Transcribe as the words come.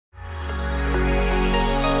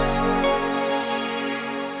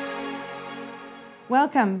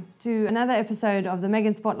Welcome to another episode of the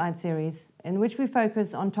MEGIN Spotlight series, in which we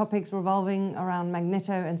focus on topics revolving around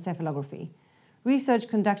magnetoencephalography, research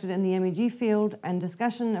conducted in the MEG field, and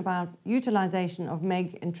discussion about utilization of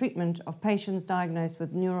MEG in treatment of patients diagnosed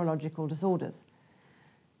with neurological disorders.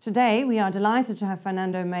 Today, we are delighted to have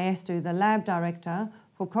Fernando Maestu, the Lab Director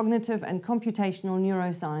for Cognitive and Computational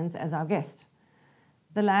Neuroscience, as our guest.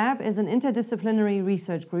 The lab is an interdisciplinary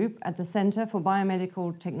research group at the Center for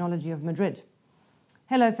Biomedical Technology of Madrid.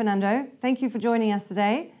 Hello, Fernando. Thank you for joining us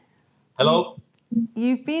today. Hello.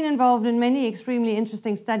 You've been involved in many extremely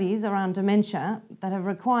interesting studies around dementia that have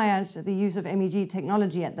required the use of MEG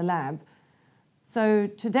technology at the lab. So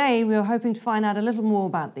today we're hoping to find out a little more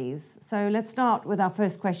about these. So let's start with our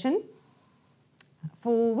first question.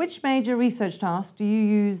 For which major research task do you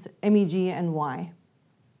use MEG and why?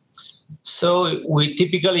 So we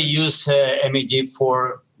typically use MEG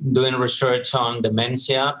for doing research on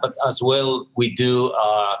dementia, but as well we do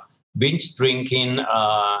binge drinking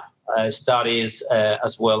studies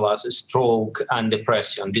as well as stroke and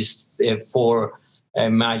depression. These four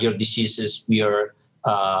major diseases we are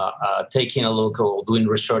taking a look or doing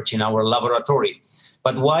research in our laboratory.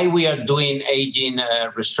 But why we are doing aging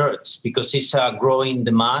research? Because it's a growing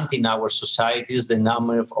demand in our societies, the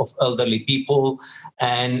number of elderly people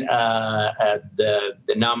and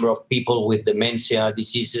the number of people with dementia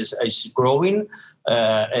diseases is growing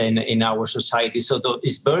in our society. So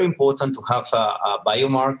it's very important to have a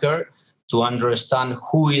biomarker to understand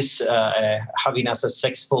who is having a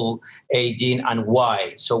successful aging and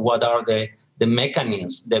why. So what are the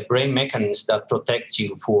mechanisms, the brain mechanisms that protect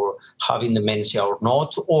you for having dementia or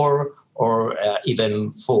not, or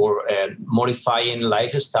even for modifying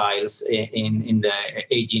lifestyles in the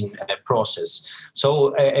aging process.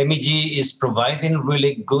 So MEG is providing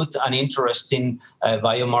really good and interesting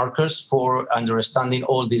biomarkers for understanding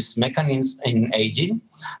all these mechanisms in aging.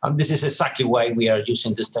 And this is exactly why we are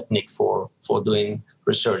using this technique for doing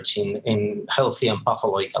research in healthy and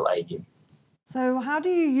pathological aging. So how do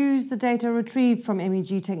you use the data retrieved from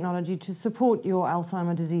MEG technology to support your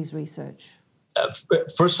Alzheimer's disease research?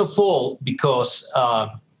 First of all, because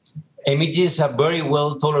MEG is a very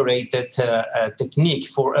well tolerated technique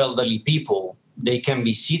for elderly people. They can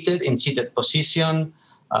be seated in seated position.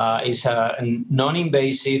 It's a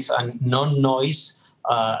non-invasive and non-noise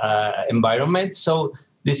environment. So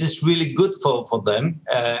this is really good for them.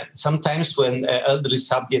 Sometimes when elderly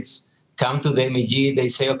subjects come to the MEG, they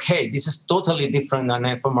say, okay, this is totally different than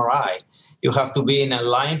fMRI. You have to be in a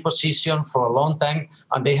lying position for a long time,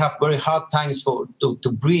 and they have very hard times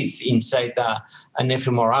to breathe inside an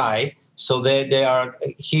fMRI. So they are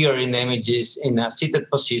here in the MEGs in a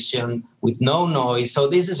seated position with no noise. So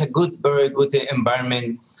this is a very good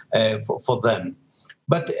environment for them.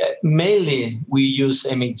 But mainly we use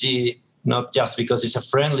MEG not just because it's a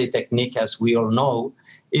friendly technique, as we all know,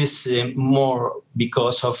 is more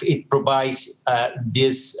because of it provides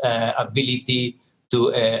this ability to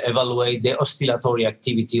evaluate the oscillatory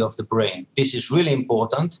activity of the brain. This is really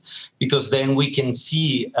important because then we can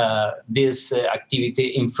see this activity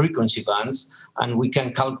in frequency bands and we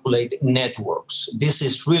can calculate networks. This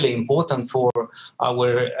is really important for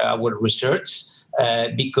our research.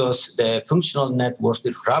 Because the functional network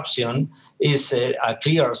disruption is a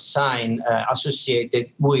clear sign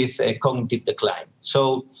associated with cognitive decline.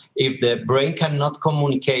 So if the brain cannot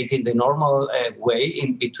communicate in the normal way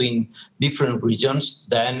in between different regions,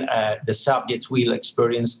 then the subjects will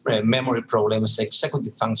experience memory problems,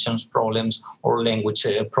 executive functions problems, or language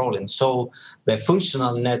problems. So the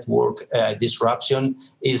functional network disruption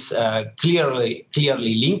is clearly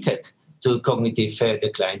linked to cognitive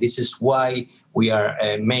decline. This is why we are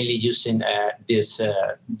mainly using this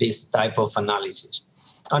type of analysis.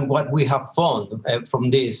 And what we have found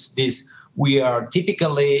from this, we are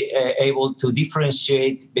typically able to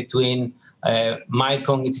differentiate between mild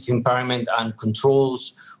cognitive impairment and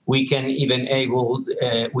controls. We are even able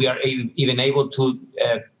to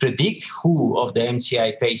predict who of the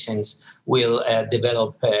MCI patients will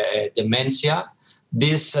develop dementia.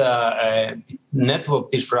 This network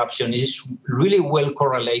disruption is really well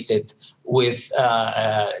correlated with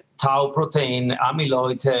tau protein,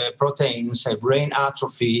 amyloid proteins, brain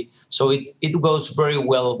atrophy. So it goes very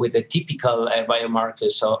well with the typical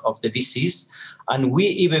biomarkers of the disease. And we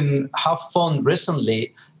even have found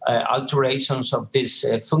recently alterations of these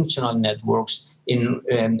functional networks in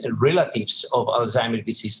relatives of Alzheimer's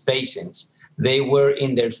disease patients. They were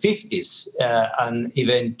in their 50s and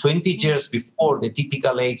even 20 years before the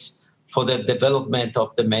typical age for the development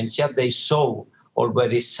of dementia. They saw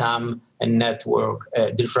already some network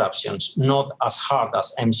disruptions, not as hard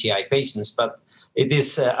as MCI patients, but it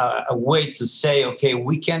is a way to say, okay,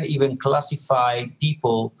 we can even classify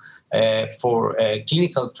people for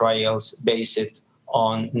clinical trials based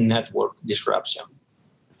on network disruption.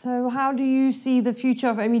 So how do you see the future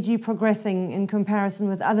of MEG progressing in comparison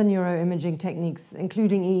with other neuroimaging techniques,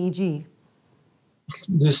 including EEG?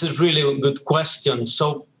 This is really a good question.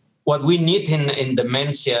 So what we need in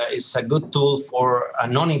dementia is a good tool for a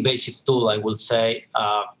non-invasive tool, I will say,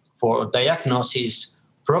 for diagnosis,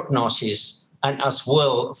 prognosis, and as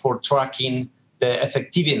well for tracking the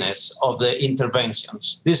effectiveness of the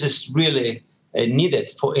interventions. This is really needed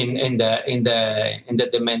for in the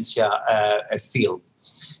dementia field.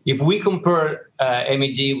 If we compare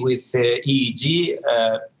MEG with EEG,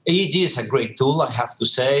 EEG is a great tool, I have to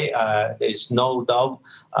say. There is no doubt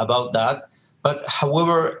about that. But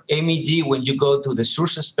however, MEG, when you go to the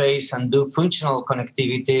source space and do functional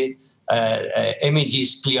connectivity, MEG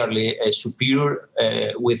is clearly superior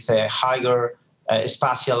with a higher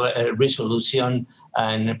spatial resolution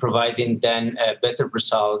and providing then better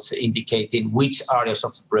results indicating which areas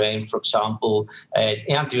of the brain, for example,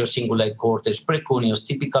 anterior cingulate cortex, precuneus,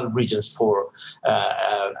 typical regions for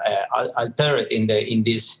altered in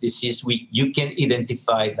this disease. You can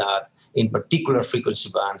identify that in particular frequency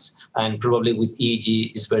bands, and probably with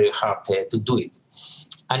EEG it's very hard to do it.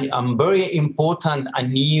 And a very important, a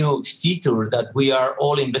new feature that we are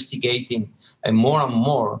all investigating more and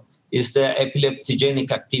more is the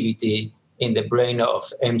epileptogenic activity in the brain of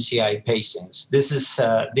MCI patients. This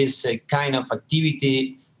kind of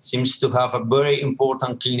activity seems to have a very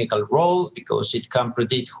important clinical role because it can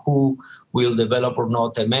predict who will develop or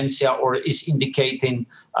not dementia, or is indicating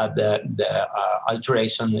the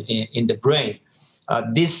alteration in the brain.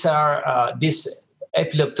 These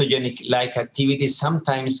epileptogenic-like activities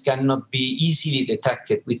sometimes cannot be easily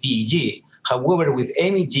detected with EEG. However, with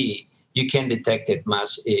MEG, you can detect it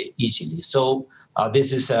much easily. So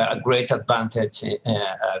this is a great advantage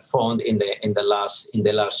found in the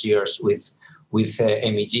last years with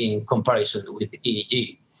MEG in comparison with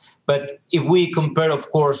EEG. But if we compare,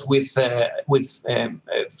 of course, with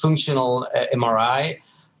functional MRI,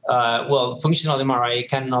 functional MRI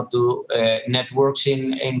cannot do networks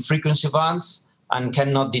in frequency bands and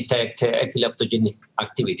cannot detect epileptogenic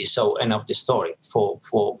activity. So end of the story for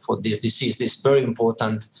this disease. This very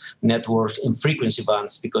important network in frequency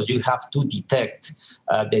bands, because you have to detect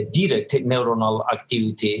the direct neuronal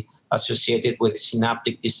activity associated with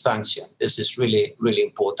synaptic dysfunction. This is really, really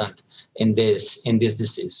important in this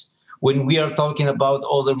disease. When we are talking about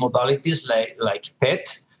other modalities like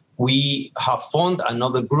PET, we have found, and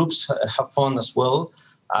other groups have found as well,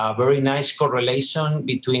 a very nice correlation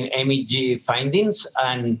between MEG findings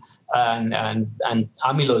and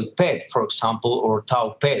amyloid PET, for example, or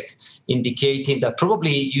tau PET, indicating that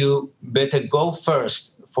probably you better go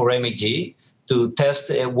first for MEG to test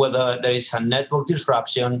whether there is a network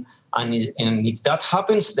disruption, and if that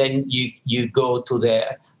happens, then you go to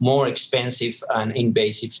the more expensive and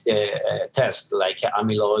invasive test like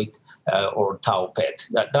amyloid or tau PET.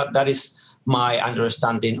 That is my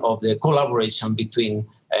understanding of the collaboration between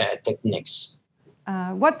techniques.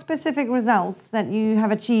 What specific results that you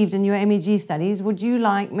have achieved in your MEG studies would you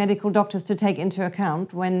like medical doctors to take into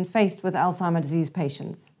account when faced with Alzheimer's disease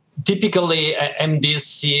patients? Typically, MDs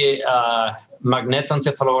see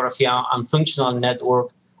magnetoencephalography and functional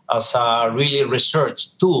network as a really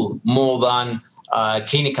research tool more than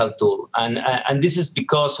clinical tool, and this is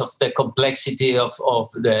because of the complexity of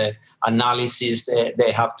the analysis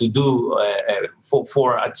they have to do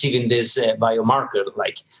for achieving this biomarker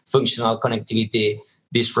like functional connectivity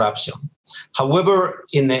disruption. However,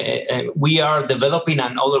 we are developing,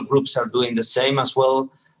 and other groups are doing the same as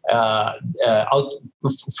well,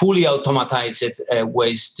 fully automatized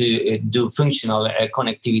ways to do functional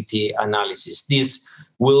connectivity analysis. This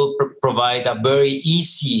will provide a very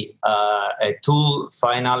easy tool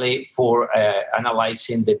finally for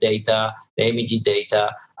analyzing the data, the MEG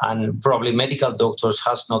data, and probably medical doctors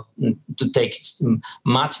has not to take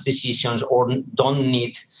much decisions or don't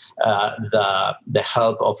need the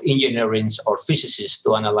help of engineers or physicists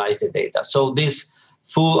to analyze the data. So these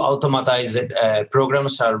full automatized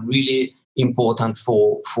programs are really important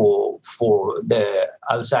for the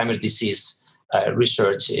Alzheimer's disease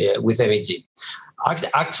research with MEG.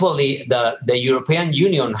 Actually, the European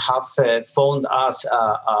Union have found us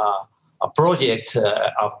a project,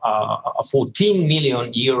 a 14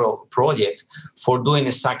 million euro project for doing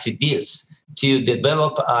exactly this, to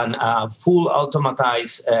develop a full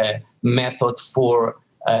automatized method for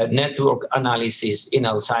network analysis in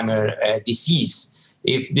Alzheimer's disease.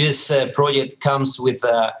 if this project comes with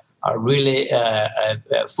a really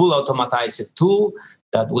full automatized tool,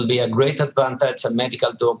 that will be a great advantage, and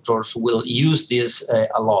medical doctors will use this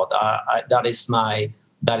a lot. That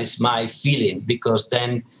is my feeling, because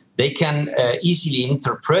then they can easily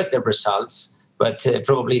interpret the results, but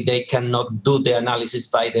probably they cannot do the analysis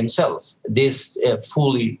by themselves. These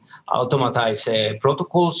fully automatized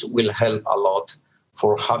protocols will help a lot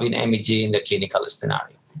for having MEG in the clinical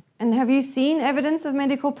scenario. And have you seen evidence of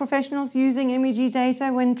medical professionals using MEG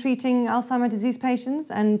data when treating Alzheimer's disease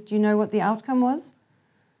patients? And do you know what the outcome was?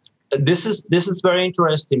 This is very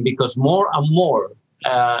interesting, because more and more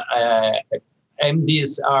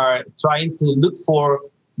MDs are trying to look for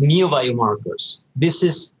new biomarkers. This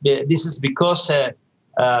is because other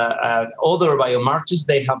biomarkers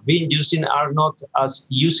they have been using are not as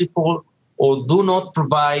useful or do not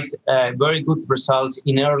provide very good results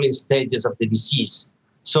in early stages of the disease.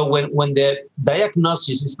 So when the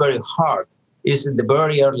diagnosis is very hard, is in the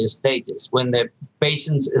very early stages, when the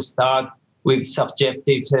patients start with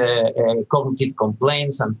subjective cognitive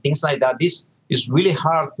complaints and things like that. This is really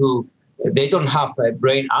hard to, they don't have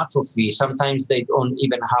brain atrophy. Sometimes they don't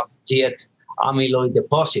even have yet amyloid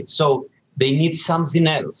deposits. So they need something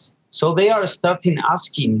else. So they are starting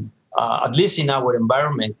asking, at least in our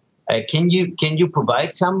environment, can you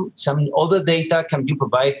provide some other data? Can you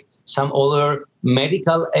provide some other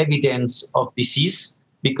medical evidence of disease?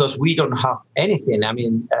 Because we don't have anything. I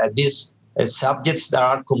mean, these subjects that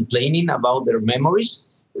are complaining about their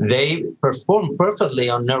memories, they perform perfectly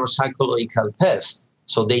on neuropsychological tests.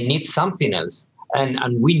 So they need something else. And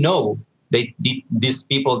we know these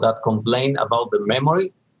people that complain about their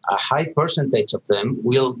memory, a high percentage of them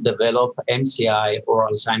will develop MCI or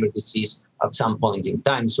Alzheimer's disease at some point in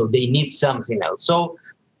time. So they need something else. So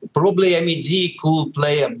probably MEG could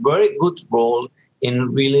play a very good role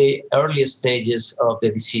in really early stages of the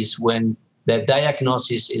disease when the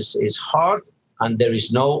diagnosis is hard and there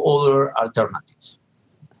is no other alternative.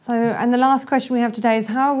 So, and the last question we have today is,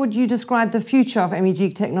 how would you describe the future of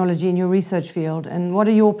MEG technology in your research field, and what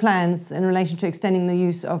are your plans in relation to extending the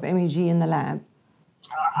use of MEG in the lab?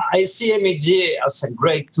 I see MEG as a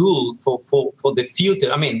great tool for the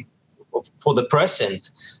future. I mean, for the present,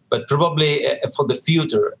 but probably for the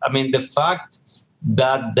future. I mean, the fact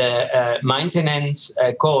that the maintenance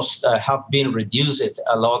costs have been reduced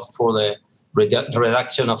a lot for the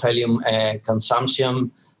reduction of helium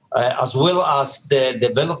consumption, as well as the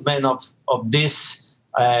development of these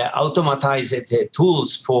automatized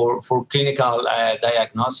tools for clinical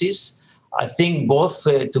diagnosis. I think both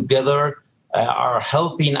together are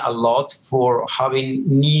helping a lot for having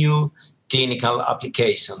new clinical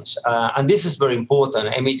applications. And this is very important.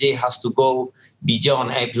 MEG has to go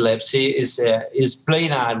beyond epilepsy, is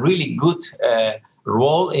playing a really good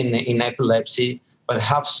role in epilepsy, but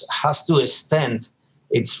has to extend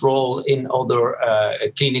its role in other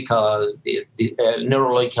clinical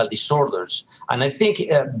neurological disorders. And I think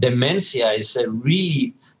dementia is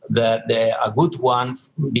really a good one,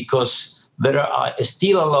 because there are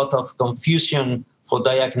still a lot of confusion for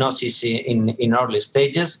diagnosis in early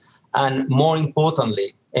stages. And more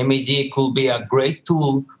importantly, MEG could be a great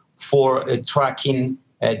tool for tracking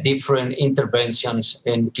different interventions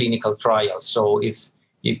in clinical trials. So if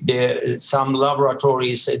some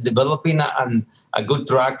laboratory is developing a good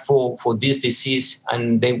drug for this disease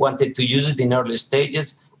and they wanted to use it in early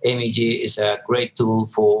stages, MEG is a great tool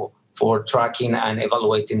for tracking and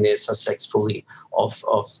evaluating the successfully of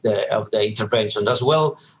the intervention, as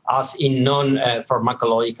well as in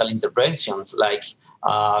non-pharmacological interventions like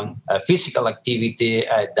physical activity,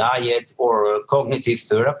 diet, or cognitive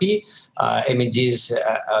therapy. MEG is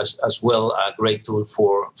as well a great tool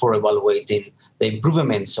for evaluating the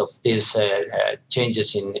improvements of these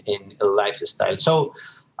changes in lifestyle. So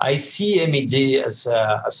I see MEG as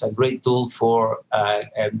a great tool for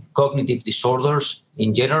cognitive disorders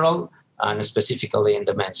in general, and specifically in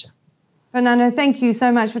dementia. Fernando, thank you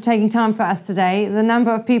so much for taking time for us today. The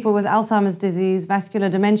number of people with Alzheimer's disease, vascular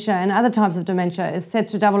dementia, and other types of dementia is set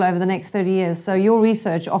to double over the next 30 years, so your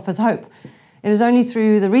research offers hope. It is only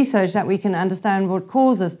through the research that we can understand what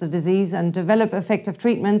causes the disease and develop effective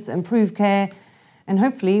treatments, improve care, and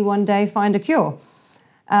hopefully one day find a cure.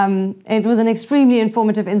 It was an extremely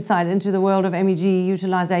informative insight into the world of MEG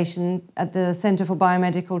utilization at the Center for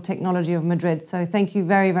Biomedical Technology of Madrid. So thank you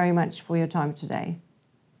very, very much for your time today.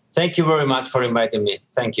 Thank you very much for inviting me.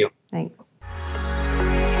 Thank you. Thanks.